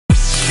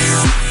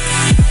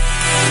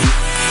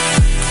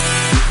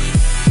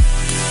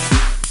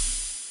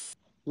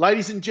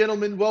Ladies and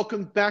gentlemen,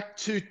 welcome back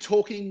to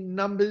Talking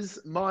Numbers.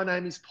 My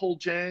name is Paul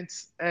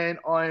Jantz, and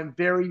I am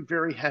very,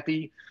 very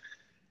happy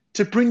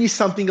to bring you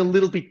something a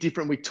little bit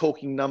different with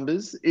Talking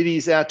Numbers. It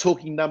is our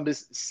Talking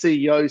Numbers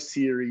CEO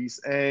series,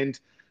 and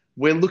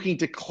we're looking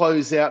to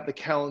close out the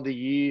calendar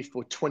year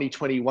for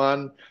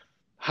 2021.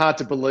 Hard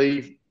to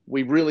believe.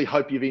 We really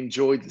hope you've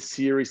enjoyed the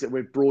series that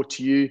we've brought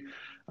to you.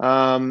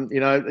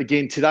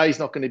 Again, today's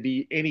not going to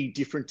be any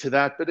different to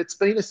that, but it's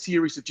been a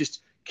series of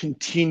just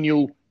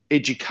continual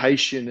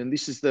education. And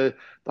this is the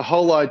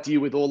whole idea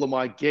with all of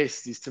my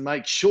guests, is to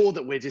make sure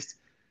that we're just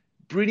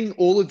bringing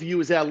all of you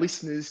as our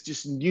listeners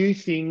just new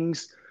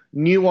things,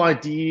 new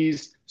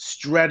ideas,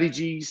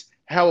 strategies.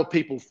 How are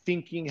people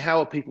thinking?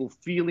 How are people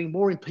feeling?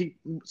 More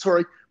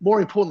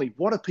importantly,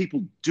 what are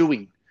people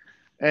doing?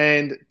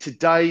 And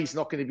today is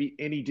not going to be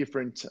any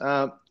different.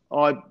 I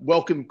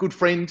welcome good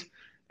friend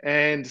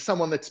and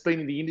someone that's been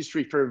in the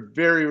industry for a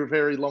very,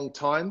 very long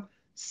time,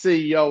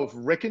 CEO of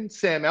Reckon,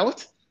 Sam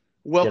Allott.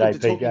 Welcome G'day, to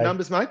PJ. Talking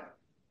Numbers, mate.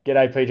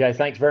 G'day, PJ.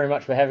 Thanks very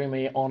much for having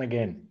me on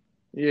again.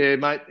 Yeah,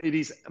 mate, it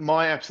is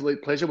my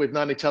absolute pleasure. We've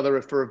known each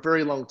other for a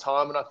very long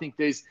time, and I think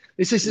there's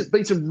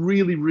been some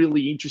really,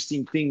 really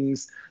interesting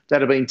things that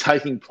have been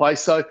taking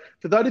place. So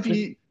for those of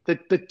you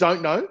that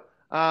don't know,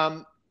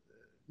 now,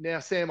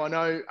 Sam, I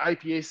know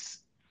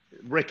APS,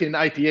 Reckon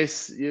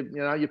APS,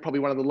 you're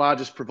probably one of the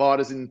largest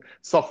providers in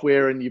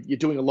software, and you're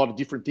doing a lot of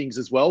different things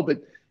as well.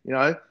 But,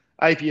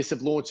 APS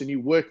have launched a new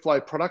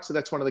workflow product. So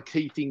that's one of the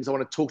key things I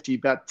want to talk to you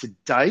about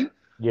today.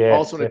 Yeah, I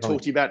also want definitely. to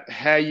talk to you about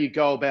how you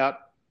go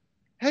about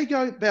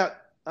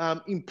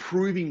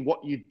improving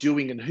what you're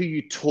doing and who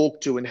you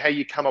talk to and how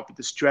you come up with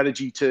the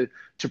strategy to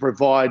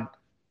provide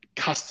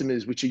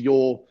customers, which are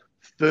your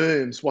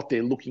firms, what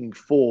they're looking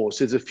for.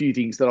 So there's a few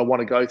things that I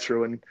want to go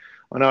through. And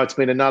I know it's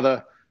been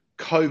another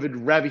COVID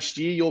ravished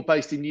year. You're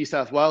based in New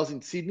South Wales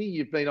in Sydney.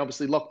 You've been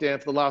obviously locked down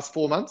for the last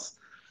 4 months.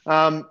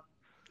 How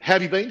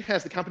have you been?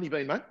 How's the company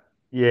been, mate?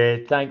 Yeah,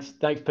 thanks,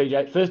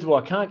 PJ. First of all,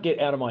 I can't get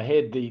out of my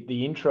head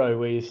the intro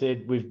where you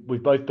said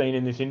we've both been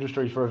in this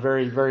industry for a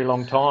very, very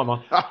long time.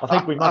 I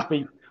think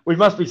we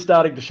must be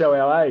starting to show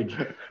our age.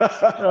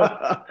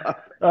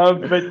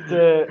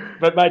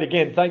 But mate,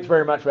 again, thanks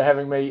very much for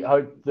having me.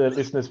 Hope the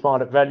listeners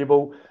find it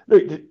valuable.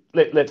 Look,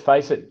 let's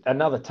face it,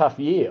 another tough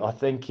year. I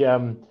think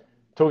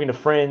talking to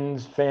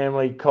friends,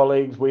 family,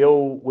 colleagues, we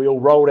all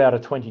rolled out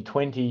of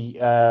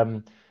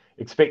 2020.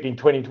 Expecting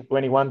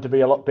 2021 to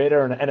be a lot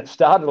better, and it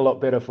started a lot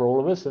better for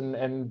all of us.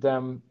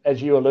 And as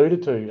you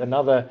alluded to,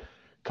 another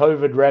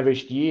COVID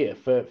ravished year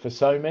for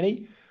so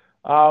many.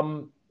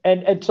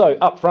 And so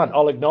up front,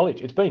 I'll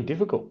acknowledge it's been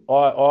difficult.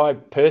 I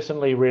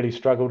personally really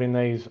struggled in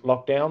these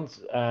lockdowns.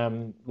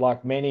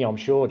 Like many, I'm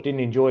sure, didn't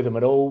enjoy them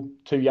at all.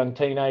 2 young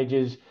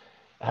teenagers,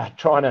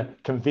 trying to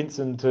convince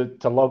them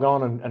to log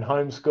on and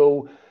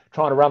homeschool,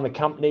 trying to run the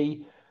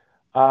company.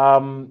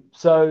 And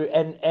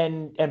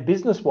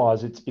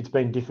business-wise, it's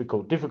been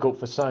difficult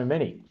for so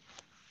many.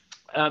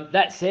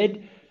 That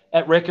said,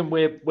 at Reckon,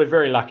 we're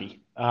very lucky.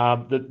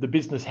 The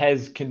business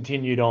has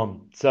continued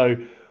on. So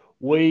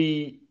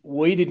we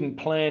didn't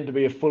plan to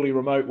be a fully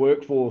remote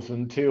workforce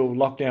until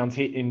lockdowns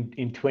hit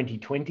in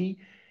 2020,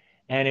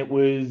 and it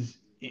was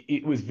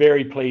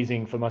very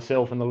pleasing for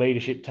myself and the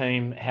leadership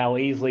team how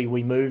easily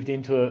we moved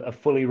into a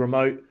fully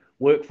remote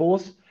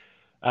workforce.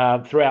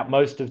 Throughout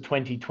most of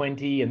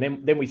 2020, and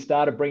then we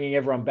started bringing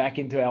everyone back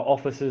into our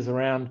offices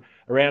around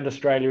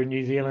Australia and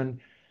New Zealand.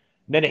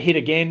 And then it hit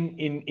again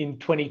in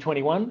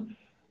 2021.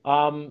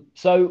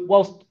 So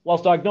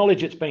whilst I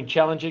acknowledge it's been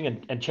challenging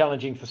and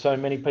challenging for so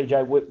many,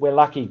 PJ, we're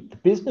lucky. The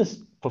business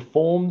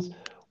performs.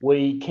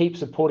 We keep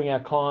supporting our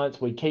clients.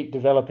 We keep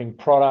developing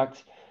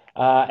products,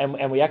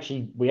 and we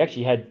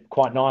actually had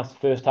quite nice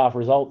first half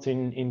results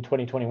in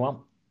 2021.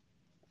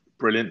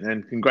 Brilliant,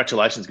 and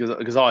congratulations,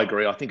 because I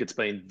agree. I think it's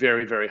been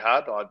very, very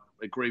hard. I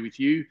agree with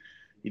you.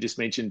 You just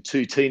mentioned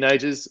 2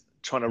 teenagers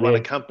trying to run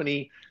a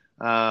company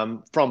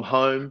from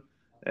home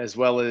as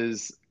well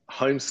as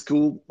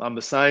homeschool. I'm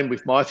the same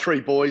with my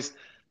 3 boys.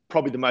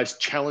 Probably the most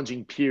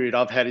challenging period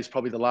I've had is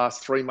probably the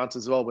last 3 months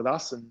as well with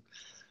us.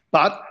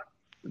 But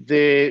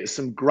there's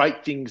some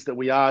great things that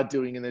we are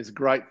doing, and there's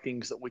great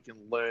things that we can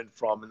learn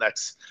from. And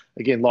that's,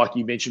 again, like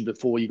you mentioned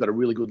before, you've got a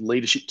really good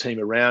leadership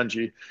team around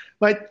you,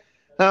 mate.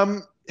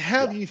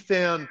 How have you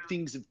found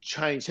things have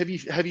changed? Have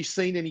you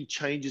seen any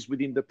changes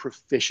within the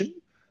profession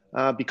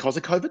because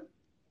of COVID?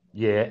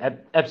 Yeah,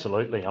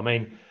 absolutely. I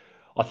mean,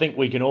 I think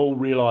we can all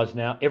realise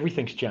now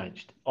everything's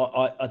changed.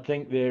 I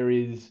think there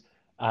is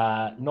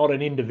not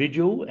an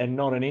individual and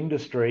not an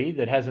industry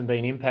that hasn't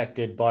been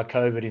impacted by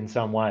COVID in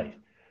some way.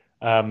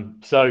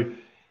 So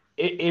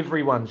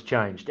everyone's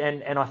changed.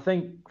 And I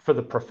think for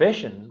the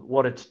profession,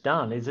 what it's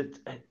done is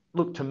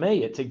look, to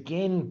me, it's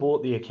again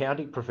brought the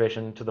accounting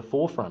profession to the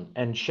forefront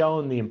and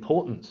shown the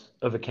importance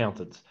of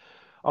accountants.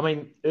 I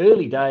mean,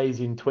 early days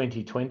in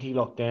 2020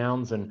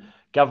 lockdowns and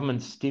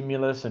government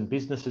stimulus and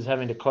businesses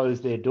having to close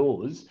their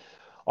doors.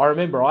 I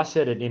remember I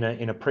said it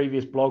in a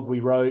previous blog we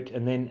wrote,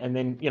 and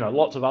then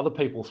lots of other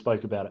people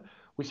spoke about it.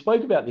 we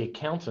spoke about the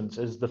accountants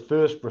as the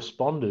first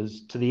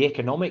responders to the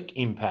economic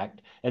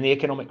impact and the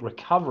economic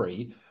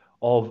recovery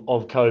of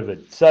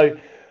COVID. So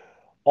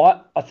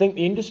I think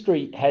the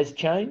industry has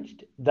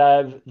changed.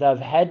 They've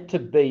had to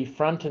be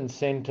front and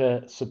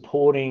center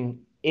supporting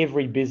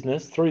every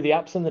business through the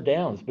ups and the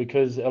downs,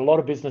 because a lot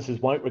of businesses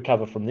won't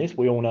recover from this.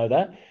 We all know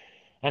that.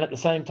 And at the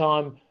same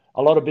time,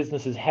 a lot of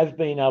businesses have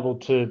been able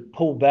to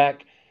pull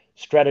back,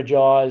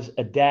 strategize,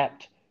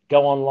 adapt,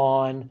 go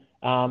online,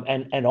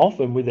 and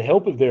often with the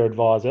help of their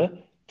advisor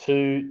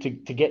to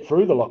get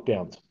through the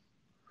lockdowns.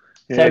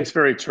 Yeah, so, it's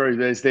very true.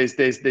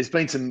 There's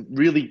been some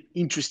really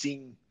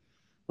interesting,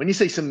 when you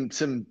see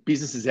some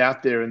businesses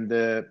out there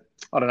and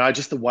I don't know,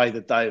 just the way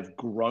that they have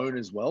grown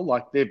as well.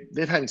 Like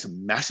they're having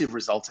some massive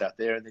results out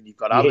there, and then you've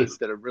got others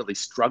that are really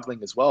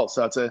struggling as well.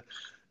 So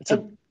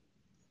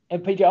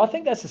and PJ, I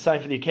think that's the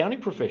same for the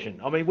accounting profession.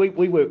 I mean,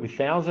 we work with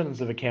thousands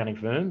of accounting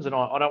firms, and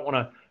I don't want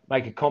to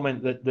make a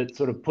comment that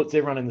sort of puts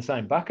everyone in the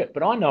same bucket,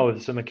 but I know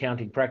of some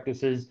accounting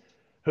practices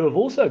who have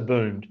also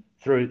boomed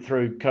through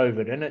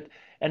COVID,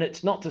 and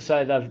it's not to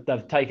say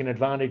they've taken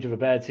advantage of a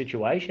bad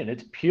situation.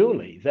 It's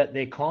purely that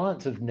their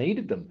clients have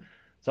needed them.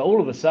 So all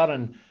of a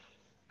sudden,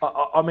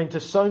 I mean, to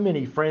so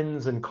many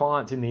friends and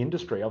clients in the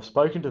industry, I've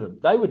spoken to them.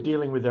 They were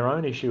dealing with their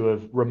own issue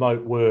of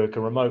remote work,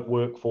 a remote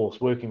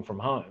workforce working from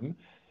home,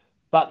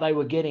 but they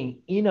were getting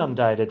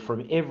inundated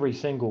from every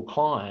single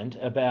client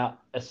about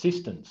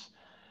assistance.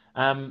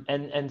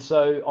 And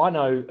so I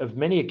know of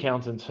many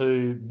accountants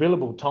who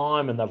billable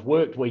time, and they've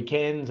worked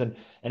weekends, and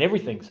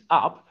everything's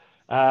up.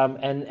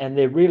 And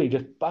they're really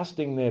just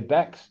busting their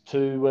backs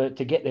to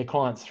get their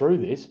clients through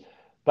this.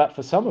 But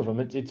for some of them,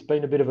 it's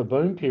been a bit of a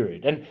boom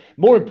period. And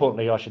more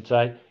importantly, I should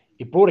say,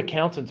 it brought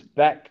accountants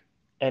back,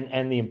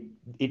 and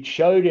it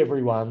showed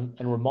everyone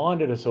and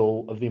reminded us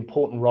all of the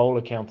important role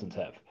accountants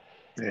have.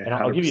 Yeah, and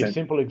I'll give you a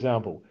simple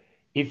example.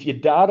 If your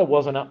data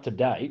wasn't up to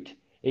date,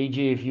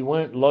 e.g. if you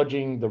weren't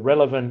lodging the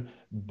relevant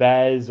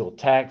BAS or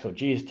tax or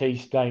GST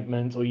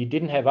statements, or you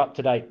didn't have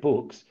up-to-date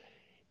books,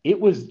 you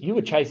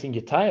were chasing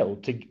your tail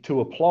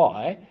to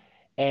apply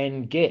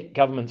and get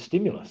government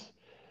stimulus.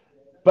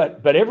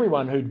 But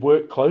everyone who'd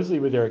worked closely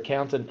with their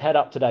accountant had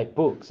up-to-date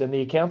books, and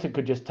the accountant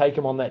could just take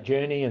them on that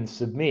journey and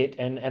submit,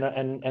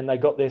 and they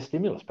got their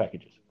stimulus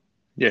packages.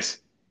 Yes,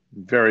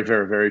 very,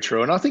 very, very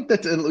true. And I think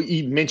that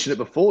you mentioned it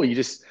before. You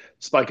just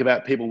spoke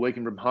about people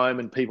working from home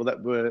and people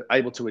that were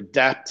able to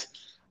adapt.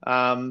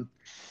 I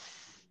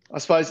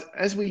suppose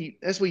as we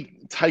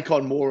take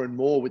on more and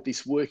more with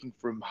this working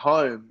from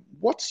home,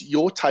 what's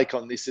your take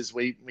on this as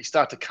we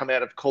start to come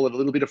out of, call it a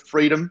little bit of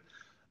freedom?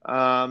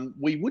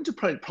 We would have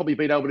probably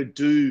been able to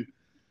do,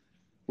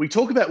 we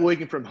talk about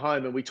working from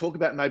home, and we talk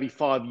about maybe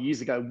 5 years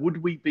ago,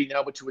 would we been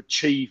able to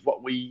achieve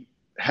what we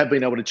have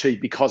been able to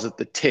achieve because of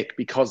the tech,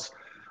 because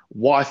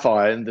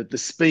Wi-Fi and the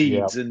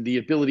speeds and the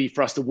ability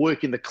for us to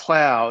work in the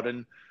cloud?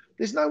 And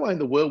there's no way in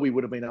the world we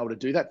would have been able to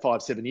do that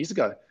 5-7 years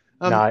ago.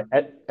 No,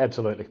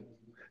 absolutely.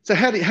 So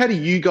how do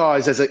you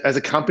guys as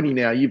a company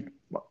now, you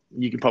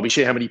can probably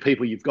share how many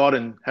people you've got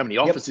and how many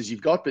offices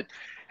you've got, but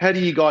how do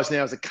you guys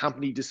now as a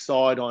company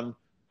decide on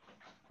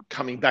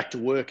coming back to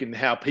work and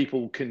how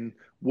people can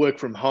work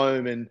from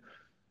home, and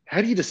how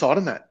do you decide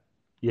on that?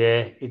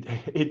 Yeah,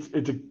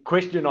 it's a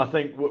question I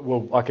think,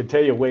 well, I can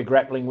tell you we're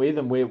grappling with,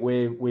 and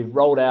we've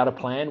rolled out a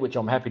plan, which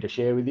I'm happy to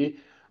share with you.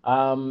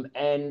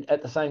 And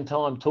at the same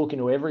time, talking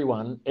to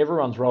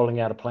everyone's rolling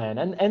out a plan,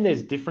 and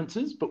there's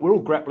differences, but we're all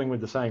grappling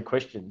with the same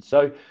questions.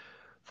 So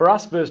for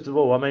us, first of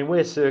all, I mean,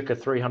 we're circa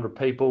 300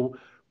 people,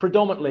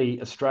 predominantly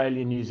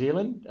Australia, New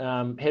Zealand,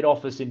 head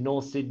office in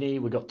North Sydney.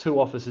 We've got 2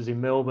 offices in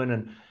Melbourne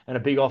and a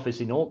big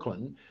office in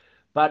Auckland.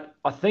 But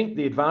I think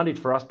the advantage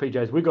for us, PJ,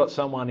 is we've got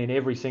someone in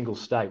every single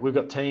state. We've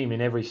got team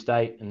in every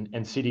state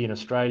and city in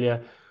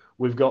Australia.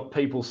 We've got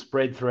people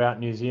spread throughout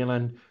New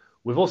Zealand.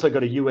 We've also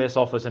got a US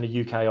office and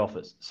a UK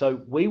office.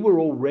 So we were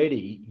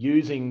already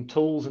using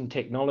tools and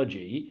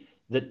technology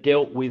that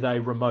dealt with a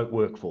remote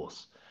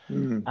workforce.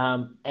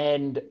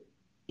 And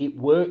it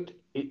worked.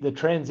 The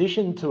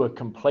transition to a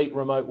complete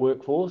remote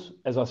workforce,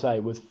 as I say,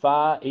 was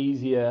far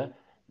easier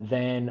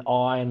than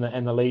I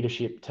and the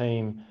leadership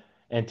team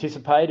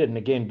anticipated. And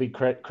again, big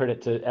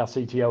credit to our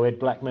CTO, Ed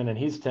Blackman, and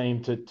his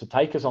team to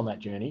take us on that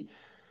journey.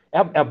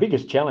 Our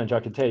biggest challenge, I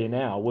can tell you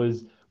now,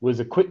 was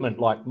equipment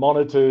like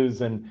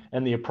monitors and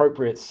the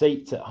appropriate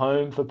seats at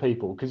home for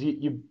people, because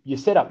you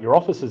set up your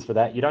offices for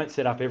that. You don't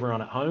set up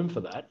everyone at home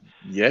for that.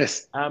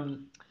 Yes.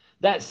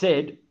 That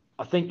said,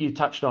 I think you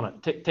touched on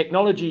it.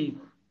 Technology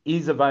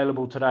is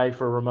available today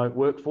for a remote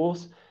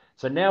workforce.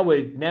 So now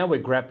we're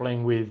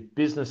grappling with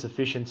business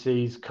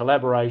efficiencies,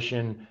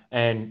 collaboration,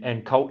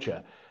 and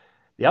culture.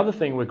 The other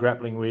thing we're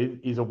grappling with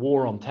is a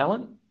war on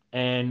talent,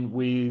 and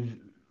with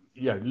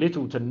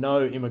little to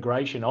no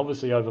immigration,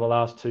 obviously, over the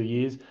last 2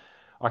 years.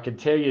 I can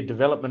tell you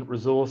development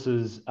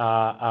resources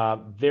are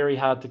very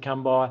hard to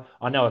come by.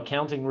 I know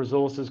accounting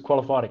resources,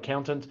 qualified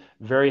accountants,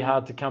 very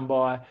hard to come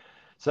by.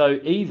 So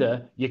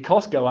either your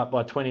costs go up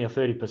by 20 or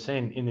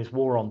 30% in this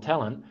war on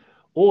talent,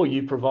 or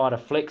you provide a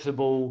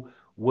flexible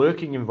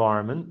working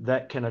environment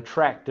that can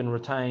attract and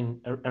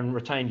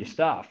retain your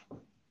staff.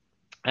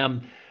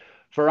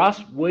 For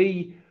us,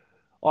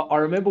 I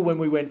remember when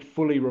we went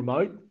fully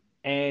remote,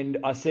 and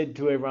I said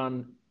to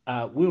everyone,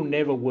 we'll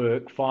never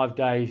work 5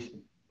 days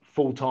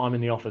full time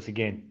in the office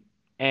again.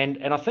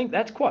 And I think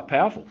that's quite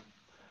powerful.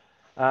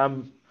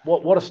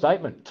 What a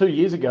statement. 2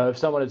 years ago, if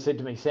someone had said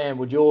to me, Sam,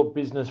 would your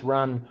business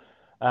run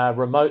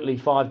remotely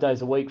 5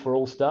 days a week for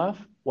all staff?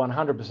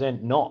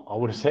 100% not, I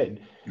would have said.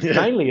 Yeah.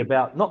 Mainly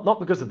about, not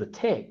because of the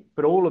tech,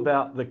 but all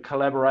about the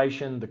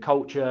collaboration, the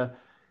culture,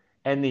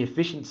 and the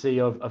efficiency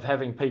of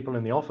having people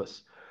in the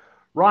office.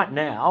 Right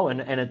now,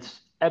 and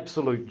it's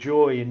absolute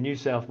joy in New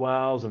South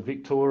Wales and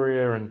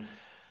Victoria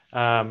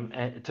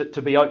and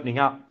to be opening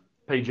up,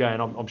 PJ,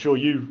 and I'm sure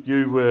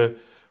you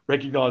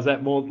recognise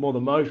that more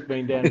than most,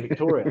 being down in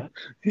Victoria.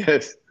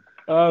 Yes.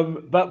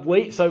 But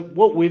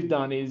what we've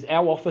done is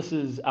our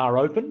offices are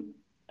open.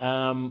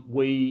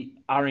 We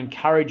are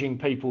encouraging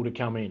people to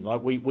come in.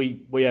 Like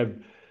we have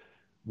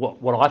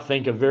what I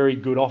think are very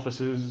good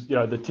offices,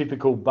 the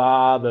typical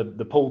bar,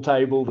 the pool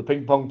table, the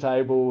ping pong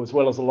table, as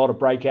well as a lot of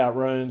breakout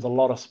rooms, a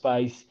lot of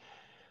space.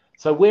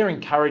 So we're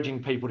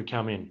encouraging people to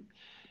come in.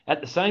 At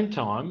the same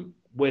time,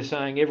 we're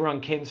saying everyone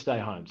can stay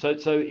home. So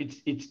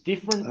it's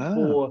different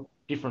for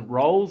different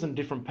roles and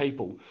different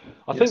people.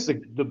 I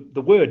think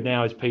the word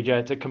now is, PJ,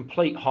 it's a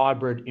complete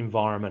hybrid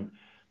environment.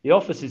 The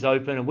office is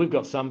open, and we've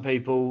got some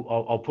people,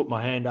 I'll put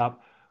my hand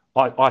up,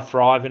 I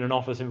thrive in an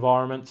office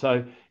environment.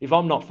 So if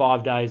I'm not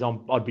 5 days,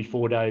 I'd be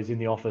 4 days in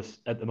the office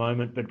at the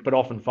moment, but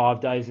often 5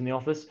 days in the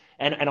office.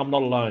 And I'm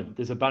not alone.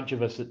 There's a bunch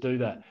of us that do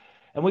that.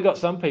 And we've got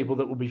some people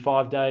that will be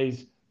 5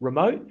 days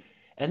remote.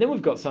 And then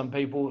we've got some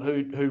people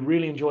who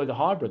really enjoy the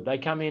hybrid. They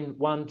come in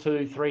 1,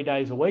 2, 3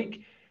 days a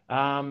week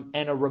and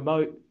are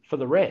remote for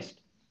the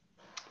rest.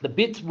 The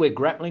bits we're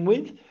grappling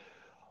with,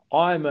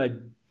 I'm a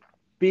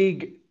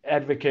big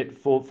advocate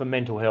for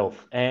mental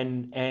health.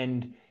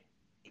 And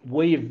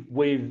we've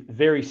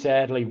very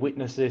sadly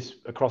witnessed this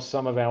across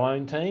some of our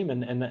own team,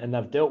 and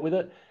they've dealt with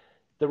it.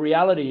 The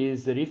reality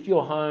is that if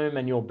you're home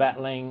and you're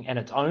battling and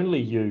it's only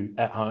you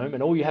at home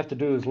and all you have to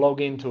do is log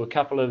into a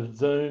couple of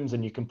Zooms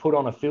and you can put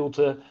on a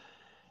filter,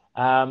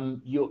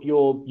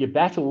 your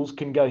battles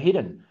can go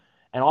hidden.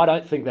 And I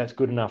don't think that's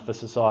good enough for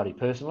society,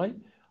 personally.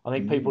 I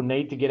think people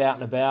need to get out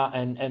and about,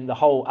 and the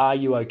whole Are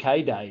You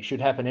OK Day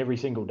should happen every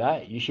single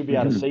day. You should be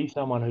able to see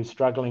someone who's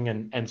struggling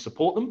and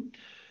support them.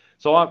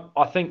 So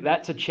I think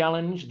that's a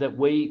challenge that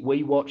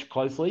we watch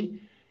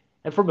closely.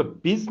 And from a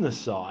business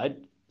side,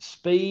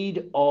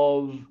 speed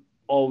of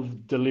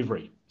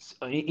delivery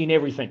in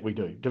everything we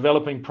do,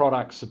 developing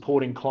products,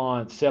 supporting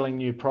clients, selling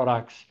new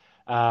products,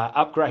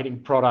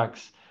 upgrading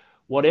products,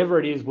 whatever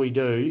it is we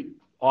do,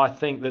 I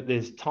think that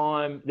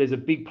there's a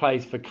big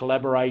place for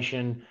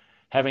collaboration,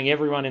 having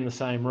everyone in the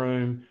same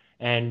room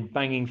and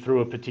banging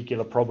through a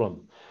particular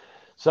problem.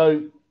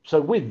 So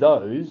with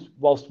those,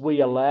 whilst we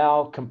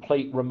allow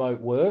complete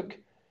remote work,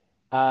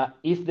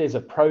 if there's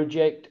a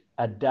project,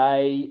 a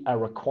day, a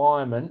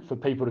requirement for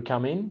people to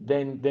come in,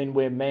 then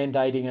we're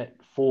mandating it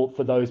for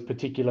those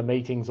particular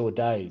meetings or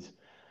days.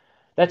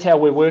 That's how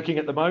we're working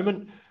at the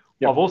moment.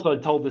 Yep. I've also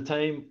told the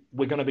team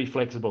we're going to be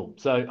flexible.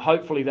 So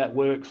hopefully that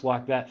works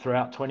like that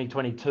throughout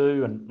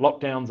 2022, and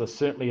lockdowns are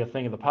certainly a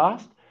thing of the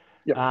past.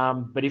 Yep.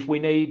 But if we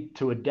need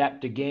to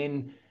adapt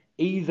again,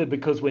 either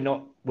because we're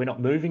not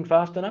moving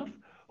fast enough,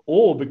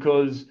 or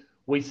because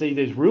we see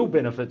there's real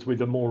benefits with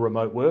the more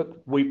remote work,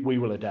 we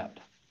will adapt.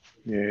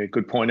 Yeah,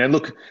 good point. And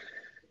look,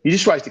 you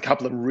just raised a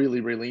couple of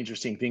really, really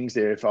interesting things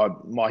there. If I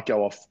might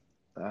go off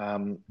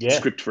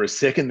script for a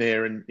second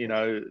there, and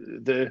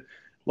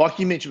like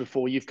you mentioned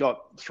before, you've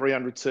got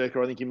 300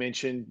 circa, I think you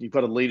mentioned, you've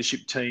got a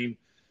leadership team.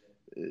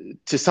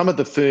 To some of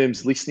the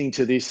firms listening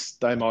to this,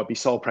 they might be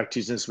sole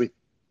practitioners with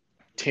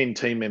 10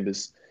 team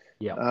members.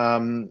 Yeah.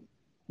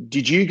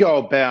 Did you go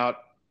about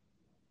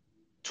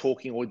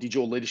talking, or did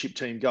your leadership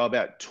team go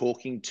about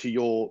talking to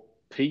your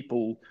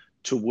people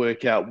to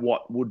work out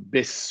what would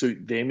best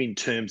suit them in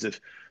terms of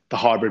the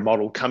hybrid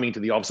model coming to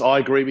the office? I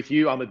agree with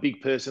you. I'm a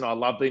big person. I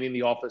love being in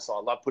the office. I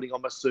love putting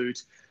on my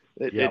suit.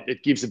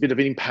 It gives a bit of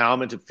an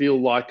empowerment to feel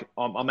like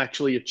I'm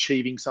actually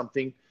achieving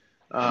something,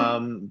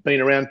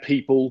 being around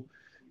people.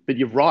 But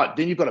you're right.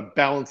 Then you've got to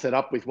balance that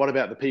up with, what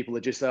about the people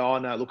that just say, oh,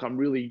 no, look, I'm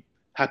really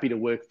happy to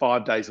work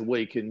 5 days a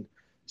week and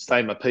stay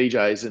in my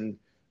PJs and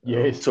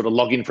sort of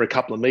log in for a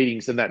couple of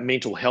meetings, and that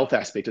mental health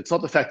aspect. It's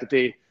not the fact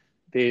that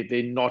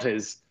they're not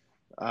as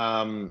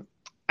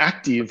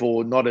active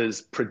or not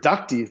as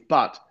productive,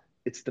 but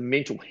it's the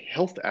mental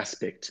health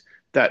aspect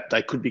that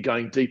they could be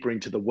going deeper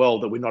into the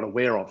world that we're not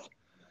aware of.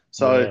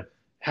 So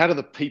how do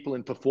the people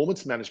in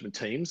performance management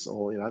teams,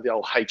 or the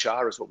old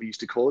HR is what we used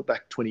to call it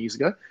back 20 years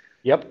ago,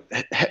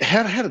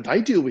 how do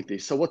they deal with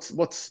this? So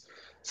what's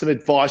some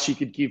advice you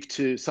could give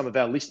to some of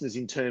our listeners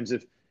in terms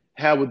of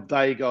how would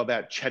they go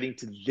about chatting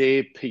to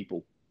their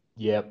people?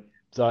 Yep.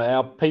 So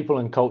our people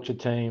and culture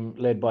team,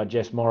 led by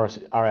Jess Morris,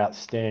 are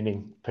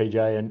outstanding,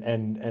 PJ.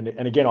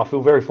 And again, I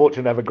feel very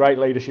fortunate to have a great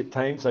leadership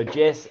team. So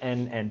Jess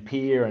and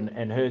Pierre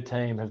and her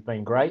team have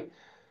been great.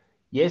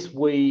 Yes,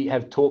 we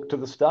have talked to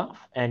the staff,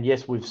 and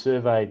yes, we've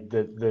surveyed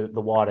the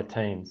wider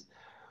teams.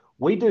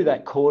 We do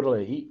that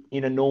quarterly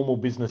in a normal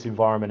business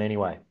environment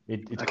anyway.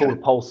 It's Okay. called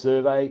a pulse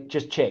survey.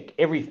 Just check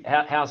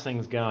how's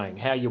things going,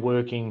 how you're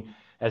working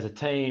as a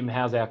team,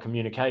 how's our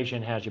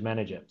communication, how's your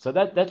manager. So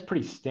that's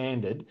pretty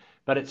standard,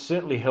 but it's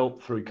certainly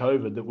helped through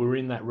COVID that we're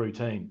in that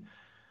routine.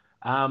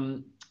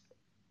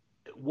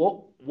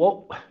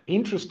 What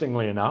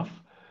interestingly enough,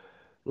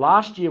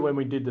 last year when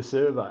we did the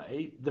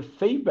survey, the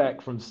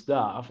feedback from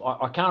staff,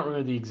 I can't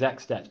remember the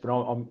exact stats, but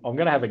I'm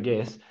going to have a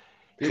guess.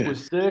 It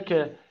was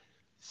circa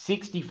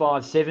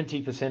 65,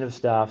 70% of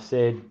staff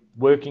said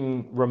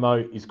working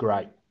remote is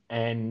great.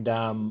 And,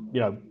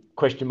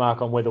 question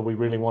mark on whether we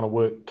really want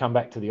to come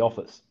back to the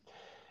office.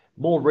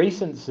 More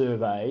recent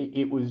survey,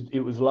 it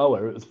was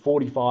lower. It was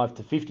 45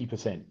 to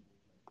 50%.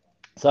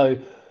 So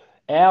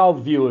our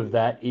view of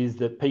that is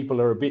that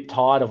people are a bit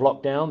tired of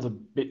lockdowns, a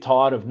bit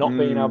tired of not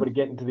being able to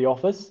get into the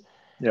office,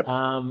 Yep.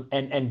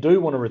 and do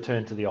want to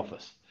return to the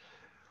office.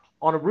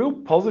 On a real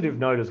positive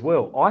note as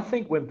well, I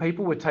think when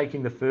people were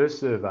taking the first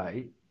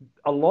survey,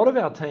 a lot of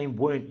our team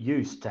weren't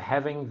used to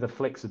having the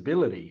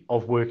flexibility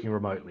of working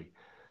remotely.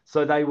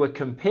 So they were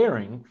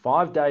comparing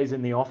 5 days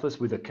in the office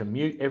with a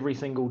commute every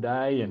single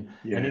day and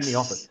in the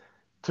office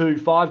to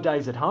 5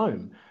 days at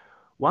home.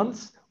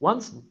 Once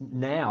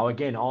now,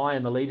 again, I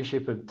and the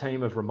leadership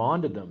team have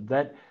reminded them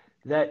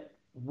that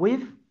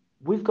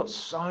we've got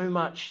so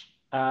much.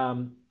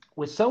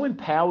 We're so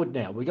empowered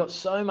now. We've got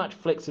so much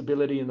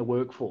flexibility in the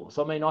workforce.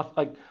 I mean, I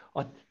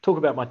talk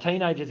about my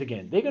teenagers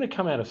again. They're going to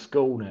come out of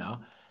school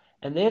now,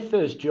 and their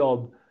first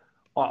job,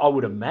 I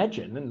would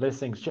imagine, unless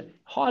things change,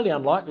 highly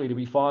unlikely to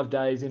be 5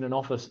 days in an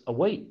office a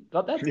week.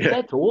 Like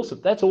that's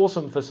awesome. That's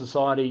awesome for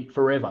society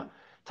forever.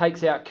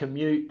 Takes out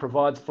commute,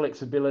 provides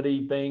flexibility,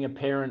 being a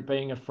parent,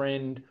 being a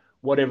friend,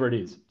 whatever it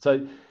is.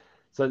 So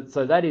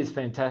that is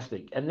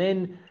fantastic. And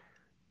then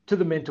to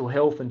the mental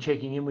health and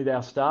checking in with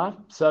our staff.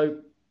 So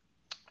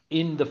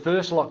in the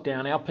first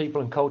lockdown, our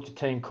people and culture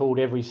team called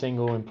every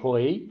single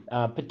employee,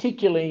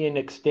 particularly in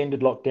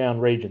extended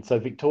lockdown regions. So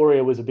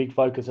Victoria was a big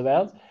focus of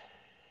ours,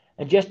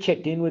 and just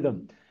checked in with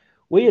them.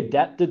 We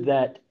adapted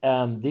that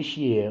this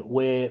year,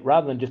 where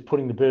rather than just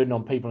putting the burden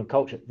on people and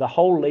culture, the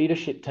whole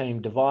leadership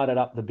team divided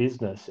up the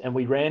business, and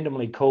we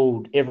randomly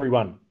called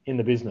everyone in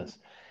the business.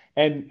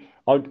 And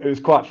it was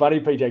quite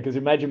funny, PJ, because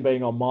imagine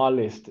being on my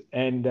list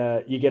and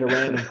you get a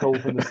random call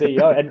from the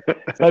CEO. And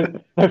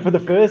so for the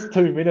first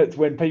 2 minutes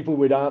when people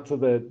would answer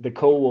the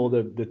call or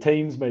the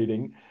Teams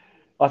meeting,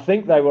 I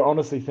think they were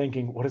honestly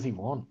thinking, what does he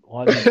want?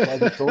 Why is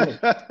he calling?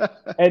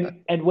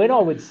 And when I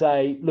would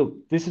say,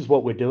 look, this is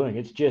what we're doing,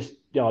 it's just,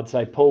 I'd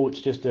say, Paul,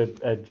 it's just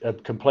a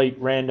complete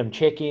random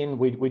check-in.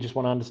 We just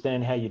want to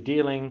understand how you're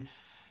dealing,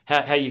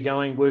 how you're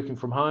going, working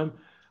from home.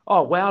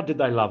 Oh, wow, did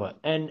they love it?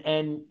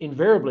 And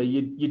invariably,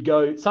 you'd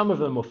go, some of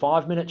them were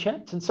 5-minute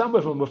chats and some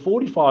of them were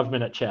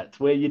 45-minute chats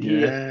where you'd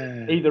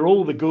hear either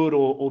all the good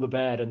or the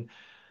bad. And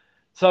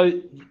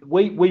so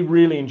we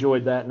really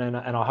enjoyed that, and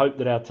I hope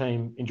that our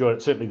team enjoyed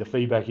it. Certainly the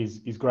feedback is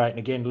great, and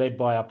again, led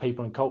by our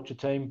people and culture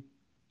team.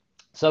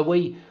 So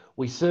we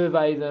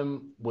survey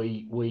them,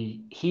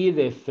 we hear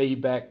their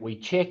feedback, we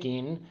check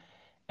in,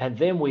 and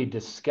then we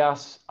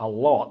discuss a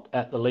lot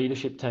at the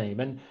leadership team.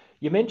 And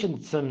you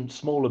mentioned some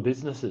smaller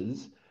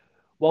businesses.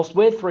 Whilst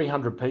we're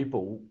 300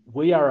 people,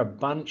 we are a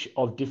bunch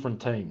of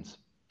different teams.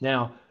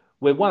 Now,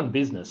 we're one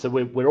business, so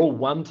we're all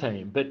one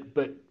team, but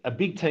a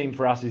big team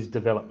for us is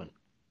development.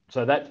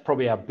 So that's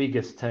probably our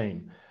biggest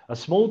team. A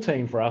small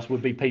team for us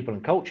would be people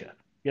and culture.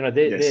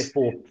 They're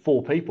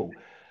four people.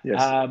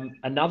 Yes.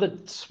 Another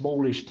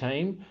smallish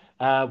team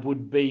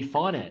would be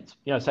finance,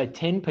 say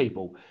 10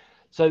 people.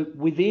 So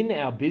within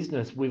our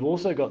business, we've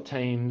also got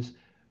teams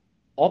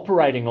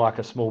operating like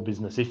a small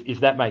business, if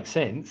that makes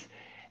sense.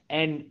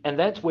 And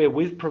that's where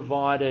we've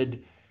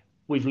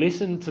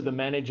listened to the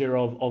manager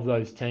of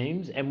those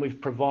teams, and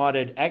we've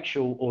provided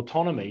actual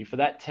autonomy for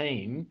that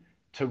team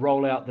to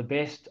roll out the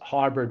best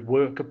hybrid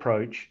work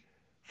approach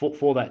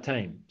for that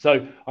team.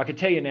 So I can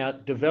tell you now,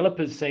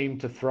 developers seem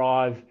to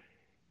thrive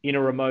in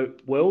a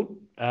remote world,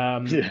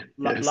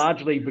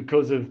 largely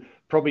because of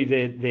probably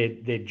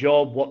their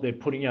job, what they're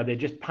putting, they're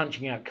just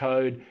punching out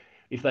code.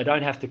 If they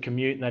don't have to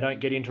commute and they don't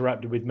get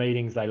interrupted with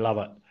meetings, they love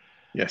it.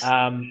 Yes.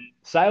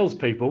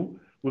 Salespeople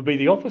would be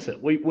the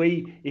opposite.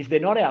 We if they're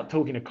not out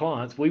talking to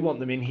clients, we want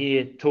them in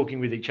here talking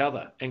with each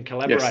other and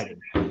collaborating.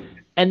 Yes.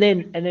 And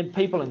then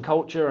people and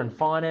culture and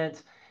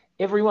finance,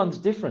 everyone's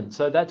different.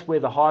 So that's where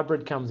the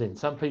hybrid comes in.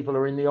 Some people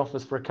are in the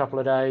office for a couple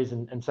of days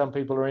and some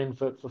people are in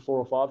for 4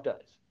 or 5 days.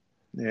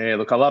 Yeah,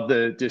 look, I love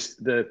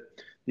the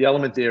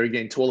element there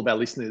again to all of our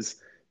listeners,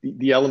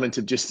 the element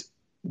of just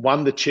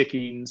 1, the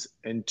check-ins,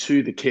 and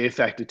 2, the care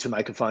factor to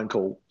make a phone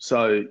call.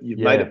 So you've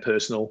made it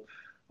personal.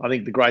 I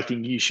think the great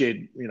thing you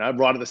shared,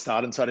 right at the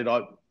start and started,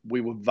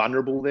 we were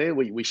vulnerable there.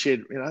 We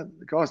shared,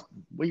 guys,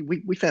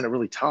 we found it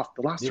really tough.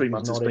 The last 3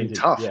 months has been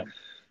tough. Yeah.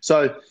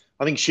 So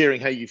I think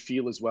sharing how you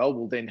feel as well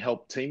will then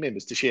help team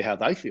members to share how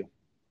they feel.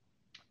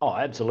 Oh,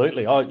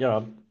 absolutely.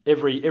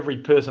 every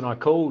person I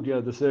called,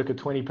 the circa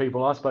 20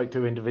 people I spoke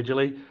to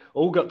individually,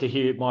 all got to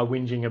hear my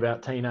whinging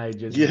about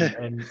teenagers Yeah.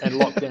 and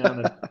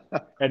lockdown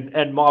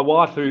and my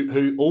wife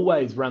who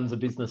always runs a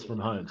business from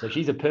home. So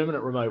she's a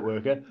permanent remote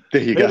worker.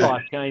 There you Her go.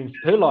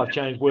 life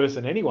changed worse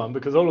than anyone,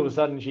 because all of a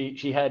sudden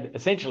she had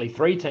essentially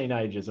 3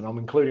 teenagers, and I'm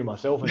including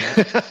myself in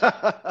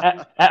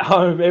that, at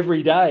home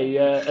every day,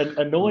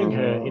 annoying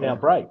her in our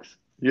breaks.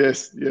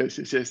 Yes,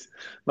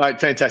 mate.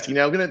 Fantastic.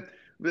 Now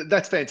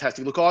that's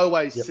fantastic. Look, I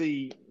always Yep.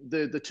 see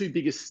the two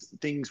biggest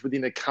things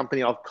within a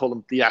company. I'll call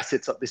them the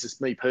assets. This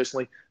is me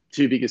personally.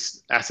 Two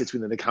biggest assets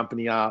within the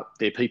company are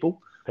their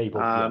people,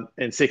 Yep.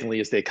 and secondly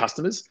is their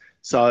customers.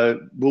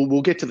 So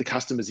we'll get to the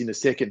customers in a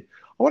second.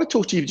 I want to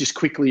talk to you just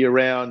quickly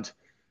around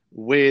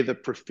where the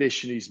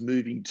profession is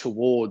moving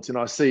towards. And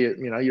I see it.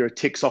 You're a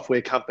tech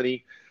software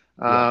company.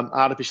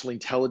 Artificial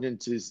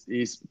intelligence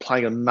is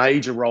playing a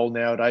major role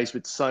nowadays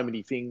with so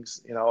many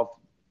things.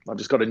 I've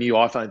just got a new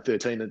iPhone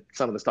 13, and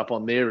some of the stuff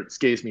on there, it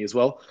scares me as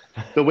well.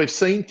 But we've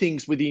seen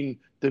things within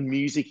the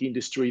music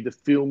industry, the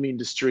film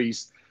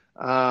industries,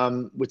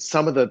 with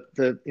some of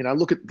the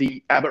look at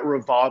the Abbott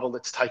revival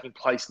that's taking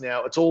place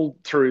now. It's all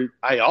through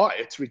AI.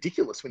 It's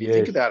ridiculous when you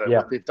think about it,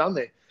 what they've done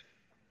there.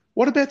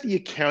 What about the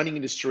accounting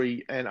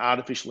industry and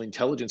artificial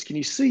intelligence? Can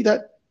you see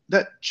that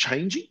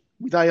changing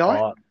with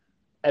AI?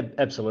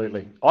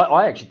 Absolutely.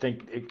 I actually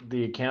think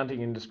the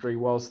accounting industry,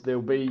 whilst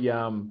there'll be,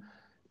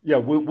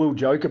 we'll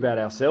joke about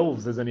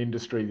ourselves as an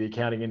industry, the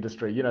accounting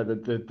industry,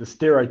 the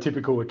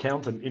stereotypical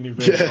accountant in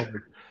inverted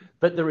commas.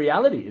 But the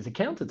reality is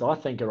accountants, I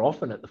think, are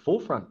often at the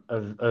forefront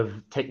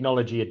of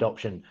technology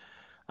adoption.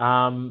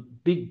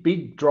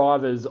 Big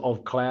drivers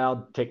of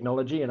cloud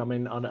technology. And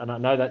I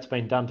know that's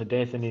been done to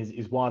death and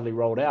is widely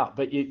rolled out.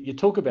 But you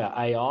talk about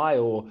AI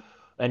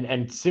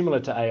and similar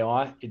to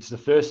AI, it's the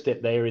first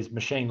step there is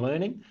machine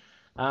learning.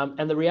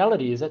 And the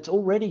reality is that's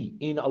already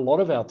in a lot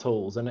of our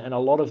tools and a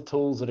lot of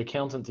tools that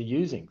accountants are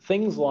using.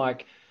 Things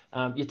like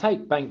you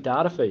take bank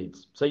data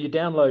feeds. So you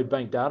download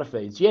bank data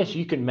feeds. Yes,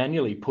 you can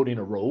manually put in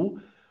a rule,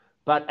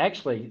 but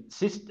actually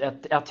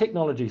our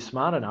technology is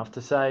smart enough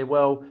to say,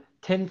 well,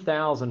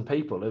 10,000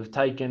 people have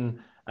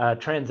taken a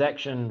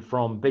transaction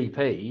from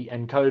BP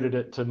and coded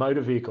it to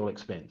motor vehicle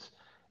expense.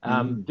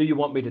 Do you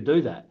want me to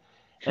do that?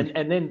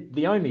 And then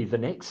the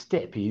next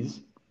step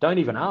is, don't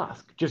even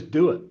ask, just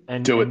do it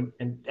and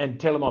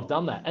tell them I've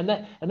done that. And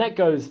that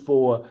goes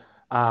for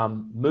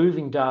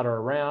moving data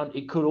around.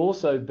 It could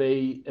also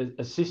be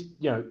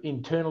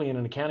internally in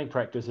an accounting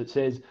practice. It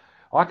says,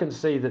 I can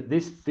see that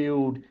this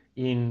field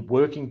in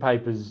working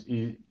papers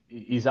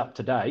is up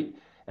to date,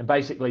 and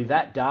basically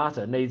that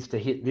data needs to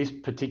hit this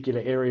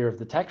particular area of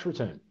the tax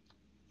return.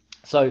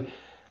 So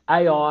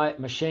AI,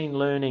 machine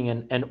learning,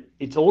 and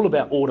it's all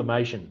about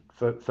automation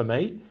for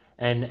me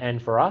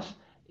and for us.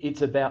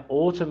 It's about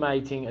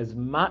automating as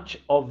much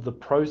of the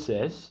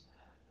process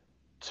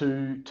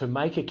to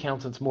make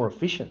accountants more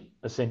efficient,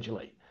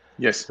 essentially.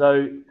 Yes.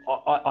 So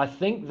I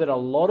think that a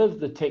lot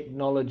of the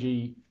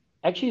technology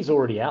actually is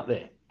already out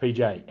there,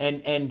 PJ.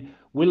 And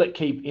will it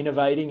keep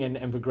innovating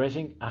and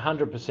progressing?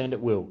 100%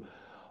 it will.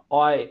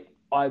 I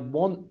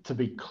want to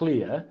be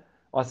clear.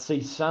 I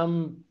see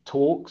some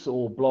talks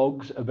or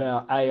blogs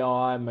about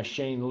AI,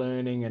 machine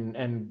learning,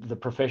 and the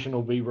profession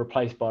will be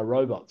replaced by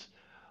robots.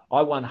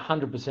 I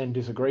 100%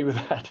 disagree with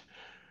that.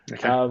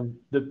 Okay.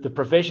 The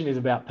profession is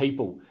about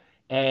people,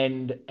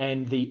 and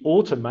the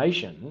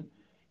automation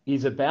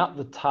is about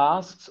the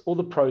tasks or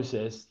the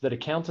process that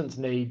accountants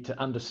need to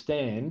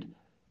understand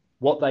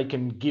what they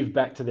can give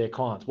back to their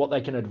clients, what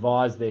they can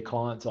advise their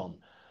clients on.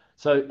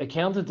 So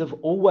accountants have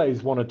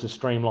always wanted to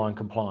streamline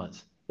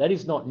compliance. That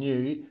is not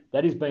new.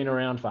 That has been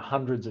around for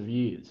hundreds of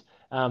years.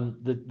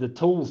 The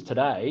tools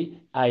today,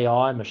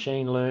 AI,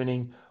 machine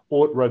learning,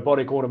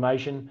 robotic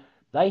automation,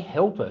 they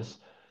help us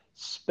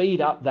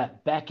speed up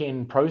that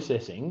back-end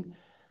processing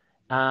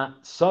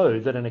so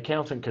that an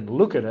accountant can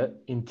look at it,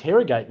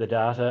 interrogate the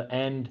data,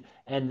 and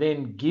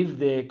then give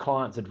their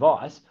clients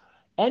advice,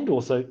 and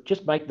also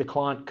just make the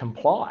client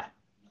comply.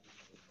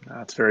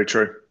 That's very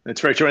true.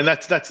 It's very true. And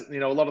that's a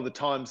lot of the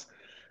times,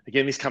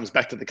 again, this comes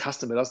back to the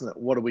customer, doesn't it?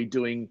 What are we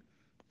doing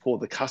for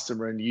the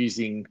customer and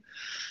using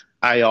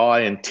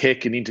AI and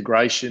tech and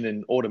integration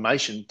and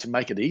automation to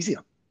make it easier?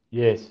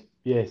 Yes.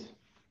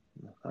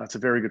 That's a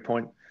very good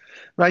point.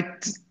 Mate,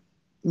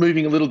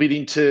 moving a little bit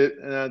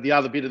into the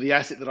other bit of the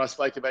asset that I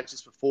spoke about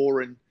just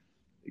before and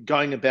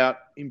going about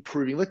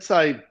improving, let's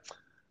say,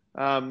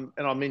 and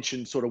I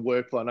mentioned sort of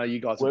workflow. I know you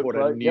guys have brought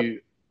out a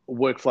new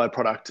workflow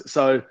product.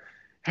 So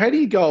how do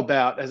you go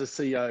about, as a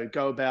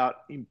CEO,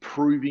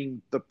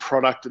 improving the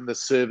product and the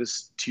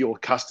service to your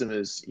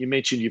customers? You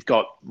mentioned you've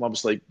got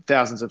obviously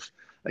thousands of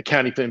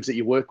accounting firms that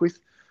you work with.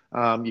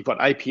 You've got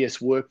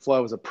APS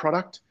Workflow as a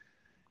product.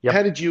 Yep.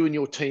 How did you and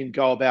your team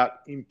go about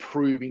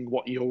improving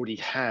what you already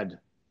had?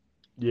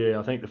 Yeah,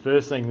 I think the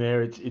first thing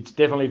there, it's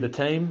definitely the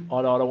team.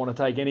 I don't want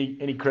to take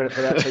any credit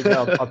for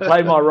that. I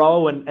play my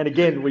role, and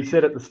again, we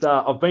said at the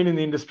start, I've been in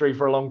the industry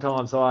for a long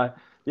time.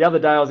 The other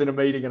day I was in a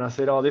meeting and I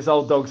said, "Oh, this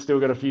old dog's still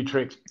got a few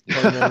tricks."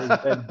 And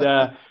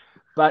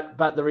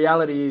but the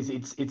reality is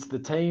it's the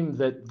team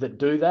that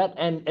do that,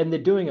 and they're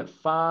doing it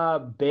far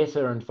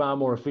better and far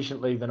more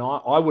efficiently than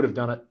I would have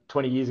done it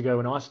 20 years ago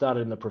when I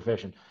started in the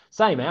profession.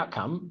 Same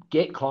outcome,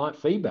 get client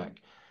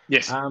feedback.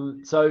 Yes.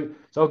 So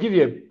I'll give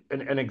you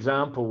an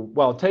example.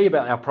 Well, I'll tell you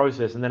about our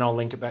process and then I'll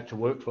link it back to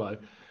workflow.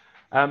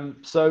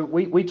 So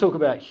we talk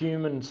about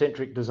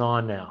human-centric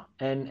design now,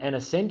 and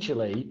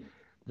essentially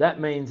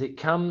that means it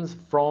comes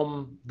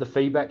from the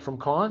feedback from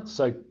clients,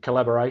 so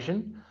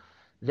collaboration.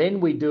 Then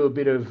we do a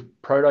bit of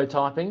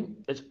prototyping.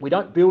 We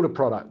don't build a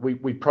product,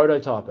 we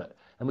prototype it.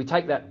 And we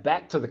take that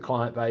back to the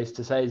client base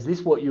to say, is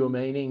this what you're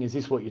meaning? Is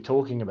this what you're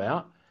talking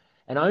about?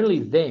 And only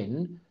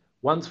then,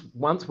 once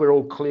we're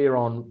all clear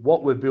on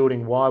what we're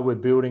building, why we're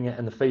building it,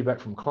 and the feedback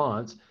from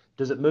clients,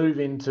 does it move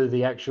into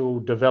the actual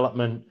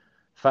development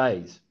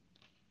phase.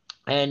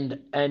 And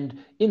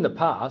in the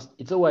past,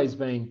 it's always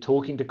been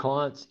talking to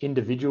clients,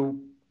 individual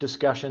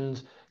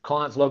discussions,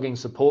 clients logging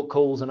support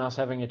calls and us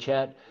having a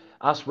chat,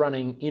 us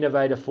running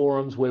innovator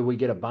forums where we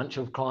get a bunch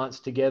of clients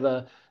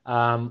together,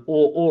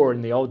 or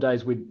in the old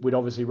days, we'd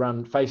obviously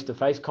run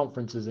face-to-face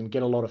conferences and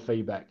get a lot of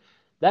feedback.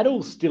 That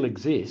all still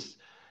exists,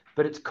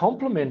 but it's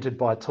complemented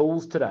by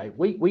tools today.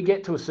 We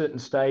get to a certain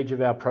stage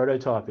of our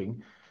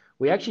prototyping,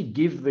 we actually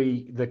give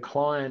the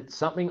client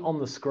something on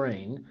the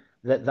screen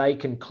that they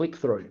can click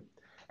through.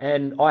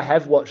 And I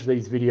have watched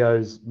these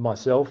videos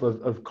myself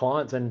of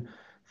clients, and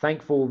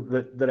thankful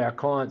that our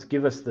clients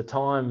give us the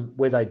time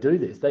where they do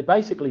this. They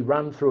basically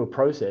run through a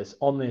process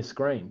on their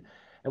screen,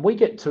 and we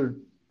get to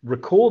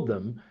record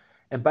them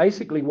and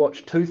basically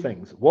watch two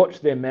things: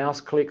 watch their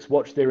mouse clicks,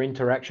 watch their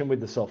interaction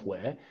with the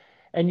software.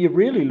 And you're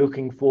really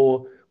looking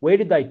for, where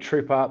did they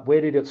trip up?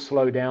 Where did it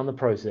slow down the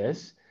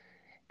process?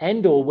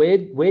 And or where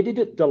did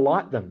it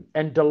delight them?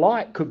 And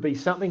delight could be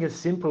something as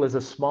simple as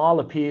a smile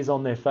appears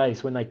on their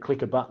face when they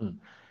click a button.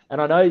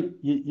 And I know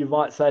you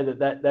might say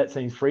that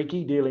seems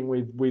freaky, dealing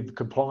with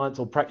compliance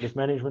or practice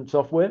management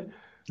software.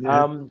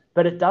 Yeah.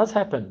 But it does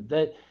happen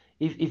that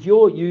if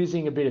you're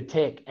using a bit of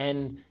tech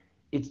and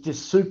it's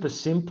just super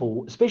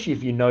simple, especially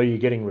if you know you're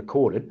getting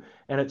recorded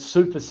and it's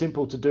super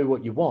simple to do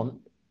what you want,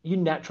 you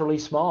naturally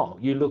smile,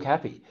 you look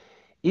happy.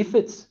 If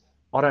it's,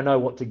 I don't know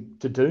what to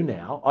do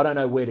now, I don't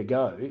know where to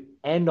go,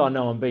 and I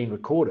know I'm being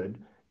recorded,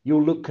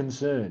 you'll look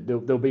concerned.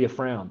 There'll be a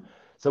frown.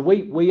 So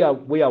we are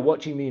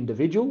watching the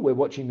individual, we're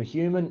watching the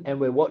human, and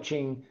we're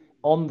watching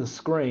on the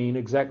screen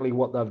exactly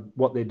what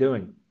they're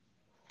doing.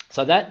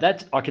 So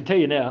that's, I can tell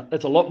you now,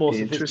 that's a lot more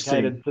Interesting.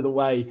 sophisticated to the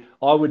way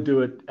I would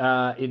do it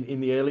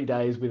in the early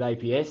days with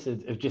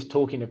APS, of just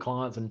talking to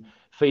clients and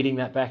feeding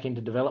that back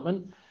into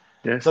development.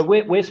 So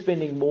Yes. we're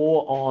spending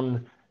more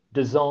on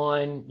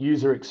design,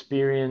 user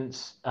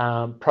experience,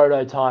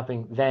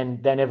 prototyping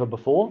than ever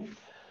before.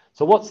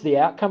 So what's the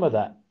outcome of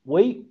that?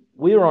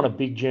 We're on a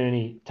big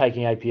journey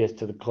taking APS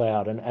to the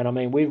cloud, and I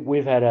mean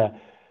we've had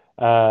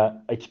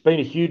it's been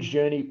a huge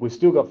journey. We've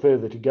still got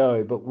further to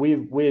go, but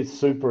we're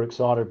super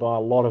excited by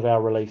a lot of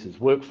our releases.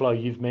 Workflow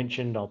you've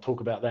mentioned, I'll talk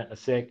about that in a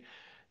sec.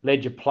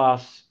 Ledger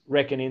Plus,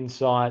 Reckon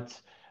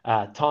Insights,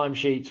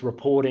 timesheets,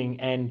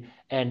 reporting, and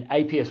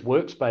APS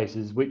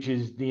Workspaces, which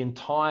is the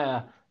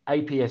entire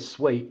APS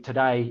suite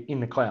today in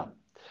the cloud.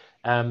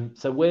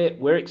 So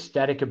we're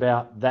ecstatic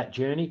about that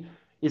journey.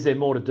 Is there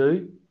more to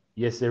do?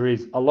 Yes, there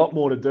is a lot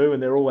more to do,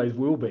 and there always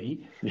will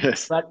be.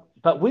 Yes.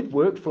 But with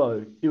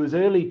workflow, it was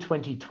early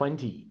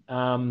 2020,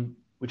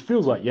 which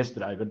feels like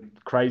yesterday, but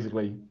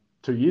crazily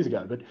 2 years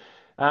ago. But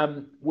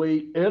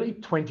we early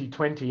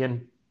 2020,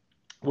 and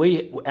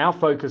our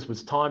focus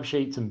was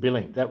timesheets and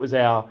billing. That was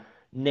our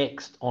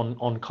next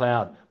on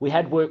cloud. We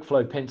had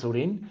workflow penciled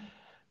in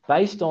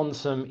based on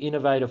some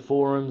innovator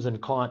forums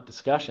and client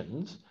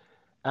discussions.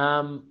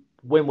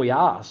 When we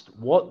asked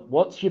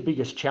what's your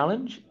biggest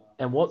challenge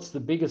and what's the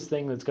biggest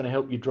thing that's going to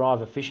help you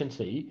drive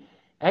efficiency,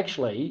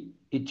 actually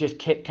it just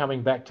kept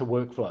coming back to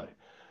workflow.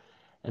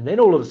 And then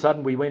all of a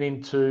sudden we went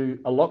into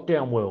a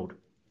lockdown world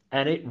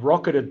and it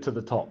rocketed to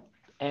the top.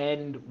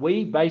 And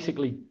we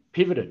basically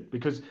pivoted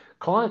because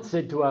clients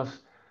said to us,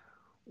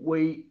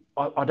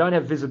 I don't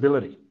have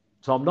visibility.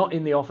 So I'm not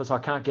in the office. I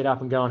can't get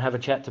up and go and have a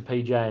chat to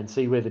PJ and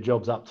see where the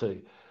job's up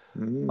to.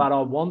 But I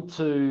don't want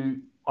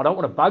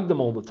to bug them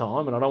all the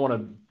time, and I don't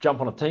want to jump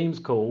on a Teams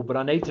call, but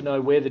I need to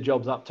know where the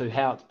job's up to,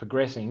 how it's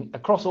progressing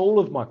across all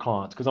of my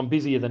clients because I'm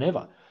busier than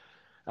ever.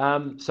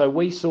 So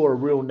we saw a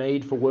real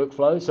need for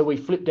workflow. So we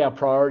flipped our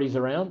priorities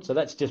around. So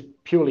that's just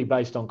purely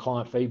based on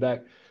client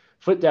feedback.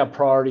 Flipped our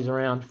priorities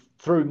around,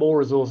 threw more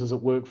resources at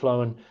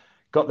workflow, and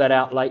got that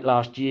out late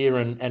last year,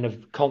 and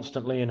have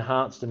constantly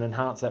enhanced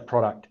that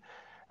product.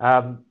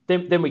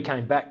 Then we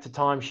came back to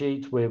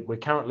timesheets. We're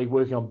currently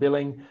working on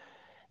billing.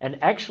 And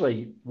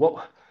actually,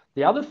 what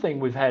the other thing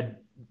we've had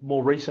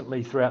more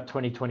recently throughout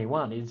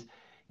 2021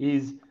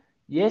 is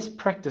yes,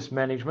 practice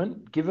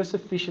management, give us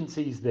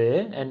efficiencies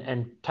there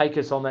and take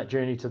us on that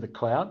journey to the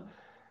cloud.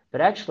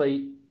 But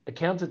actually,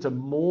 accountants are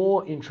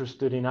more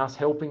interested in us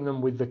helping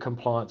them with the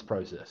compliance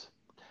process.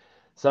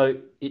 So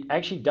it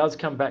actually does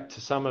come back to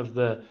some of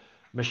the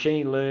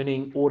machine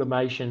learning,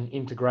 automation,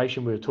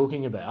 integration we were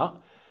talking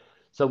about.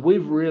 So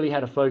we've really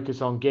had a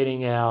focus on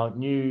getting our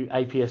new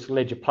APS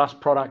Ledger Plus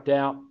product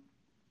out.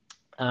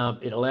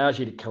 It allows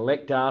you to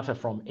collect data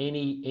from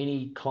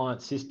any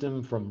client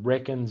system, from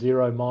Reckon,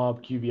 Xero,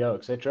 Mob, QBO,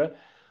 etc.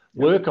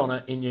 Work on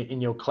it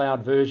in your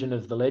cloud version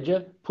of the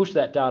ledger, push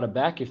that data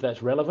back if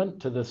that's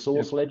relevant to the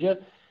source ledger,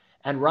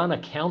 and run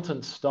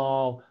accountant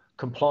style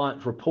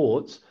compliance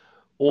reports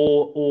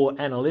or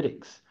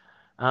analytics.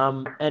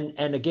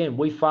 And again,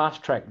 we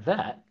fast track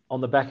that on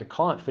the back of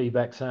client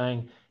feedback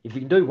saying, if you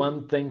can do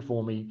one thing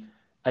for me,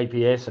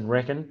 APS and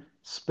Reckon,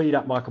 speed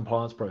up my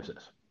compliance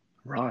process.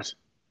 Right.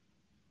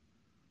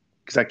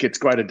 Because that gets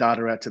greater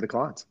data out to the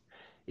clients.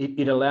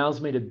 It allows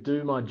me to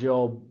do my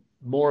job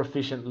more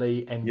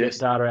efficiently and get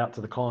data out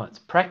to the clients.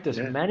 Practice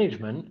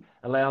management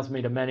allows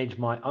me to manage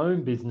my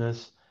own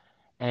business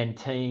and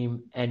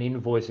team and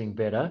invoicing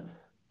better.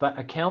 But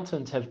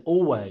accountants have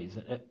always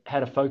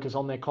had a focus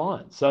on their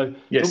clients. So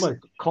it's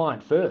almost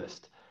client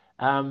first.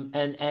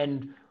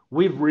 And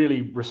we've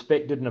really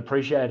respected and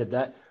appreciated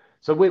that.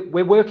 So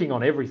we're working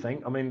on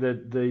everything. I mean,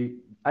 the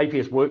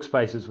APS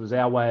Workspaces was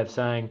our way of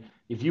saying,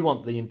 if you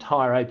want the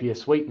entire APS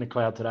suite in the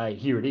cloud today,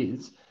 here it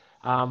is.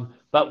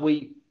 But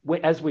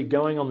as we're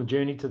going on the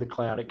journey to the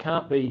cloud, it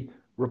can't be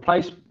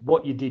replace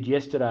what you did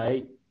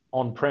yesterday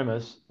on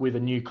premise with a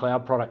new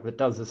cloud product that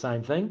does the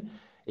same thing.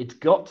 It's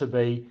got to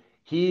be,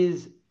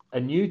 here's a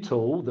new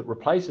tool that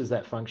replaces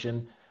that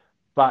function,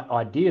 but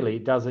ideally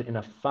does it in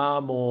a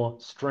far more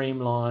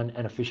streamlined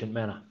and efficient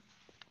manner.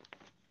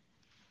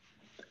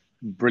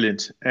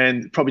 Brilliant.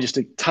 And probably just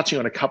touching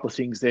on a couple of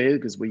things there,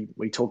 because we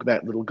talk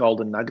about little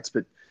golden nuggets,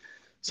 but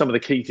some of the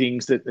key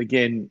things that,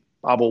 again,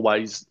 I've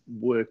always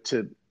worked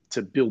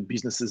to build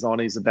businesses on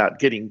is about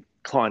getting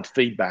client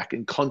feedback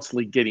and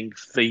constantly getting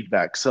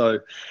feedback. So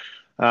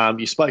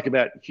you spoke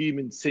about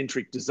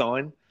human-centric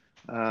design,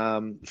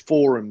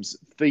 forums,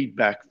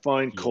 feedback,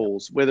 phone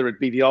calls, whether it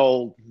be the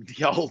old,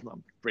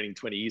 I'm bringing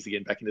 20 years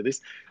again back into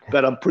this,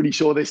 but I'm pretty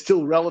sure they're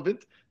still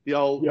relevant. The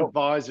old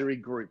advisory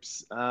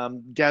groups,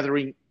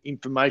 gathering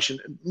information,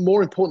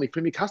 more importantly,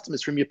 from your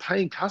customers, from your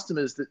paying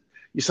customers, that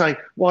you're saying,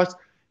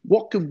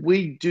 what can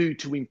we do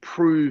to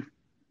improve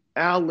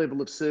our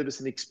level of service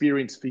and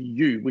experience for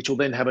you, which will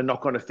then have a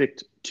knock-on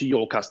effect to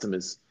your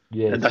customers.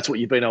 Yes. And that's what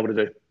you've been able to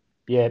do.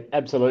 Yeah,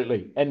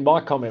 absolutely. And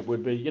my comment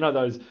would be,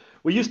 those,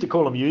 we used to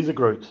call them user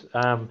groups.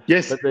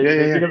 Yes. But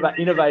the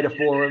innovator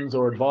forums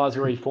or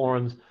advisory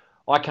forums,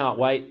 I can't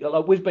wait.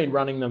 We've been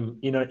running them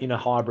in a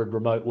hybrid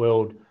remote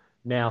world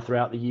now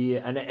throughout the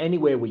year, and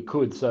anywhere we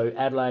could. So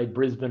Adelaide,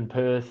 Brisbane,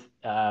 Perth,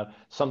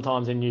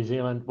 sometimes in New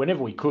Zealand,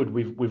 whenever we could,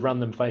 we've run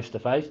them face to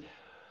face.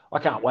 I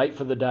can't wait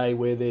for the day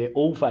where they're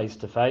all face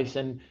to face,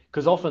 and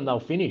because often they'll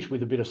finish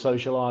with a bit of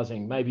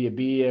socializing, maybe a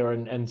beer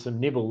and some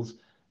nibbles,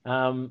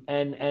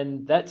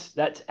 and that's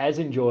as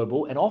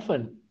enjoyable. And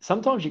often,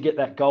 sometimes you get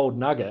that gold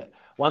nugget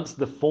once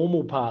the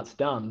formal part's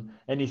done,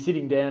 and you're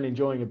sitting down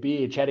enjoying a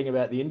beer, chatting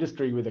about the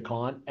industry with a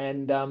client,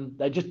 and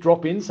they just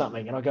drop in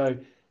something, and I go,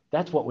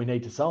 that's what we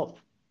need to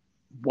solve.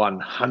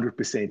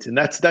 100%, and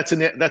that's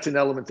an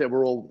element that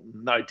we're all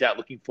no doubt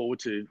looking forward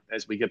to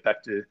as we get back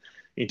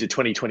into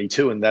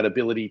 2022, and that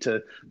ability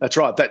to, that's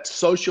right, that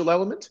social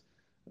element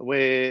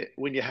where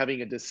when you're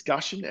having a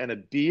discussion and a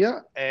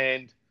beer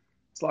and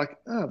it's like,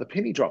 the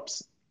penny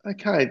drops.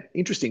 Okay,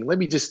 interesting. Let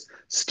me just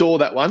store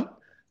that one.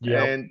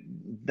 Yeah. And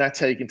that's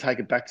how you can take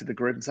it back to the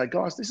group and say,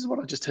 guys, this is what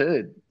I just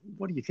heard.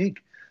 What do you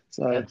think?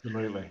 So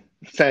absolutely.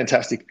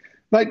 Fantastic.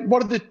 Mate,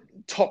 what are the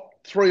top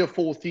 3 or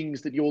 4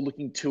 things that you're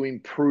looking to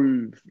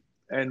improve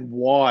and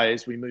why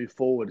as we move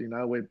forward?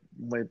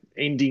 We're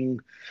ending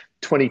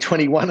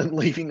 2021 and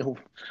leaving,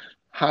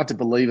 hard to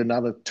believe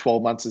another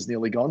 12 months is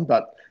nearly gone.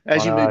 But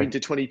as you move into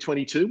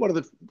 2022, what are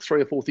the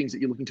 3 or 4 things that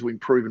you're looking to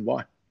improve and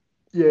why?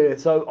 Yeah,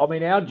 so I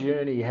mean, our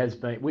journey has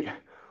been,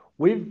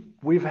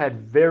 we've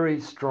had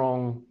very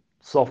strong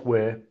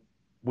software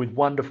with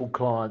wonderful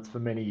clients for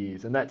many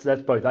years, and that's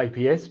both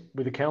APS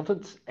with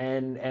accountants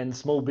and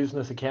small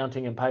business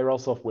accounting and payroll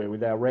software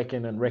with our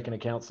Reckon and Reckon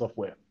Account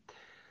software.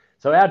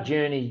 So our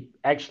journey,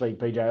 actually,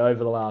 PJ,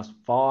 over the last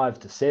 5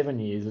 to 7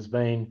 years has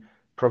been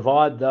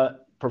provide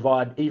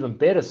even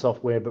better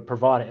software, but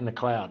provide it in the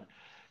cloud.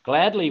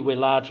 Gladly, we're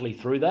largely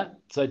through that.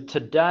 So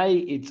today,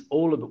 it's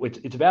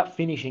about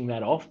finishing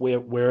that off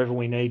wherever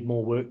we need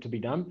more work to be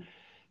done.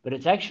 But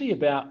it's actually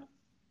about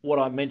what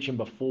I mentioned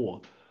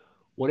before.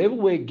 Whatever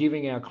we're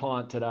giving our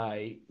client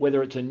today,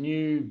 whether it's a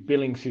new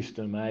billing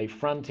system, a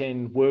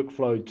front-end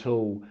workflow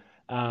tool,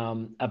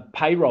 a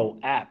payroll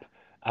app,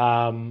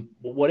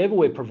 whatever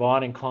we're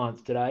providing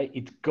clients today,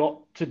 it's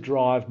got to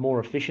drive more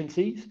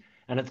efficiencies,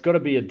 and it's got to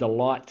be a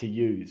delight to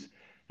use.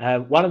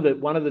 One of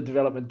the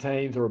development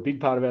teams, or a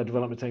big part of our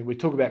development team, we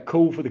talk about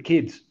cool for the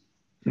kids.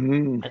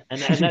 And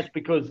that's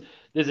because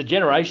there's a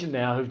generation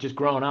now who've just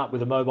grown up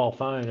with a mobile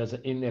phone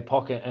in their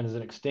pocket and as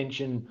an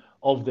extension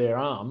of their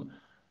arm.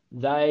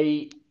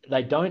 They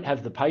don't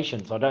have the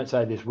patience. I don't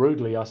say this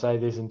rudely. I say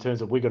this in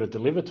terms of we've got to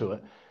deliver to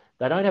it.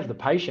 They don't have the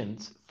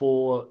patience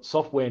for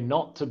software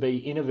not to be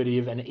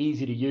innovative and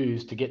easy to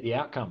use to get the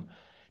outcome.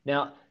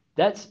 Now,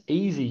 that's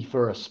easy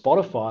for a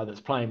Spotify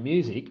that's playing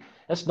music.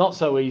 That's not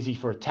so easy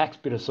for a tax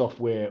bit of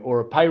software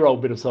or a payroll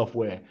bit of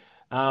software.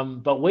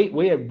 But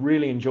we are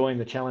really enjoying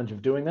the challenge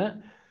of doing that.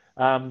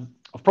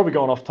 I've probably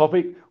gone off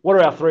topic. What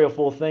are our 3 or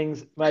 4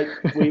 things, mate?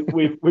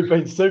 We've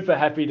been super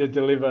happy to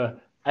deliver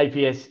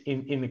APS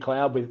in the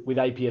cloud with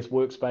APS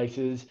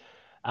workspaces.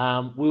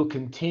 We'll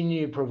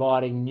continue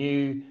providing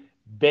new,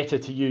 better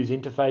to use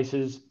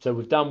interfaces. So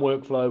we've done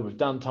workflow, we've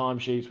done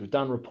timesheets, we've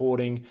done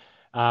reporting.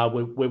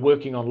 We're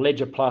working on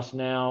Ledger Plus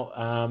now,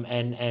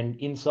 and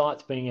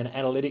Insights being an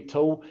analytic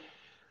tool.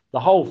 The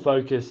whole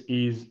focus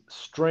is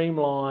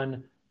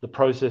streamline the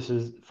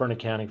processes for an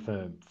accounting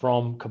firm,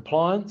 from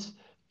compliance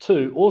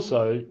to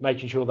also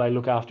making sure they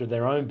look after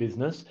their own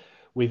business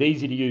with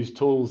easy to use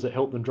tools that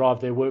help them drive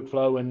their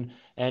workflow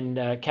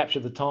and capture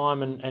the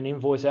time and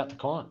invoice out to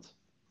clients.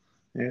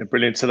 Yeah,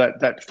 brilliant. So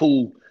that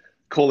full,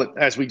 call it,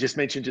 as we just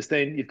mentioned just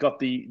then, you've got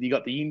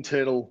the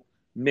internal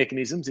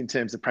mechanisms in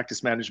terms of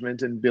practice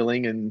management and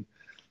billing and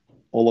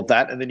all of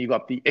that, and then you've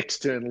got the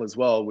external as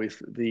well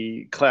with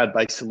the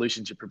cloud-based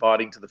solutions you're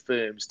providing to the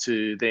firms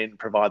to then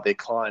provide their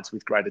clients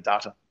with greater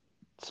data.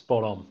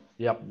 Spot on.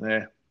 Yep.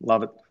 Yeah,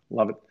 love it,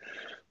 love it.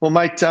 Well,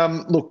 mate,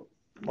 look,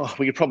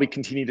 we could probably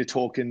continue to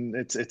talk, and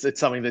it's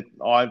something that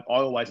I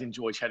always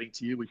enjoy chatting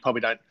to you. We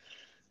probably don't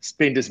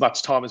spend as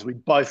much time as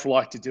we'd both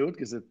like to do it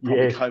because of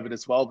probably COVID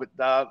as well.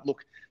 But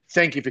look,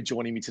 thank you for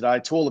joining me today.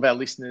 To all of our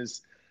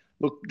listeners,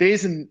 look,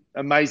 there's an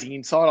amazing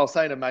insight. I'll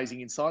say an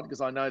amazing insight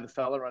because I know the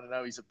fella. I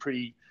know he's a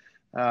pretty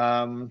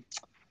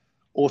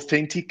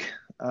authentic,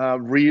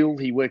 real.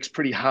 He works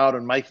pretty hard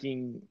on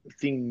making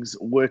things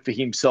work for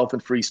himself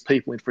and for his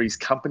people and for his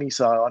company.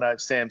 So I know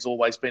Sam's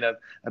always been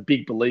a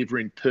big believer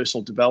in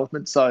personal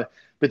development. So,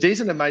 but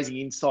there's an amazing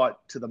insight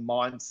to the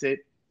mindset,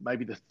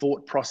 maybe the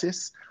thought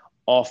process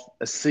of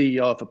a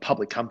CEO of a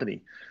public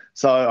company.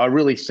 So I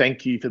really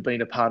thank you for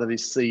being a part of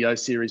this CEO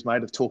series,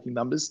 mate, of Talking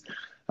Numbers.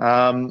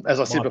 As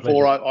I said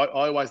before, I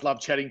always love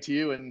chatting to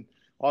you, and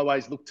I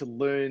always look to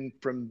learn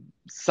from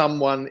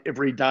someone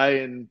every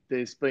day, and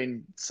there's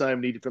been so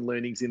many different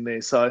learnings in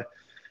there. So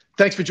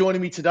thanks for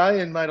joining me today,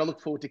 and mate, I look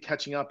forward to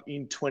catching up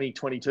in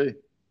 2022.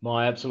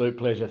 My absolute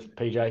pleasure,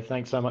 PJ.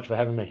 Thanks so much for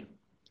having me.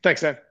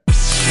 Thanks, Sam.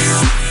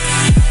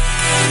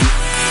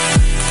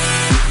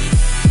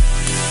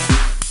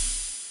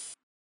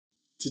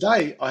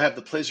 Today, I have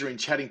the pleasure in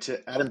chatting to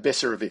Adam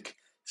Besarovic,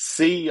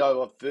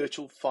 CEO of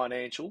Virtual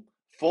Financial,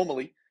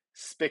 formerly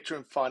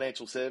Spectrum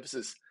Financial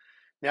Services.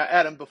 Now,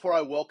 Adam, before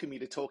I welcome you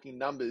to Talking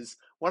Numbers,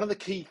 one of the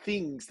key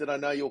things that I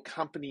know your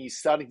company is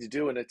starting to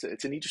do, and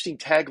it's an interesting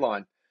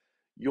tagline,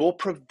 you're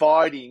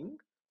providing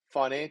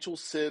financial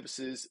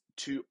services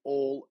to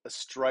all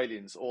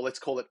Australians, or let's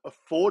call it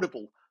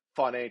affordable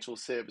financial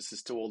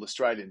services to all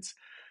Australians.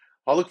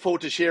 I look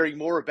forward to sharing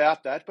more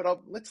about that,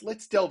 but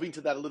let's delve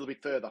into that a little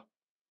bit further.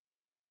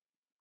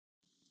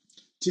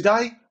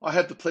 Today, I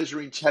have the pleasure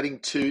in chatting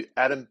to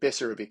Adam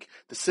Besarovic,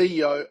 the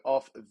CEO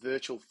of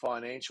Virtual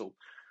Financial,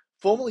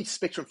 formerly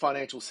Spectrum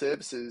Financial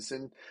Services.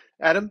 And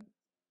Adam,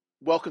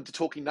 welcome to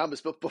Talking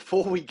Numbers. But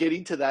before we get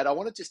into that, I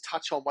want to just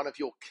touch on one of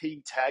your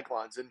key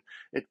taglines, and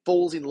it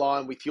falls in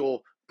line with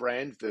your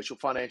brand, Virtual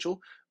Financial,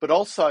 but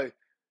also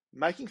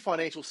making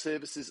financial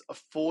services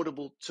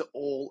affordable to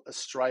all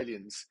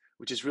Australians,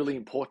 which is really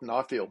important,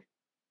 I feel.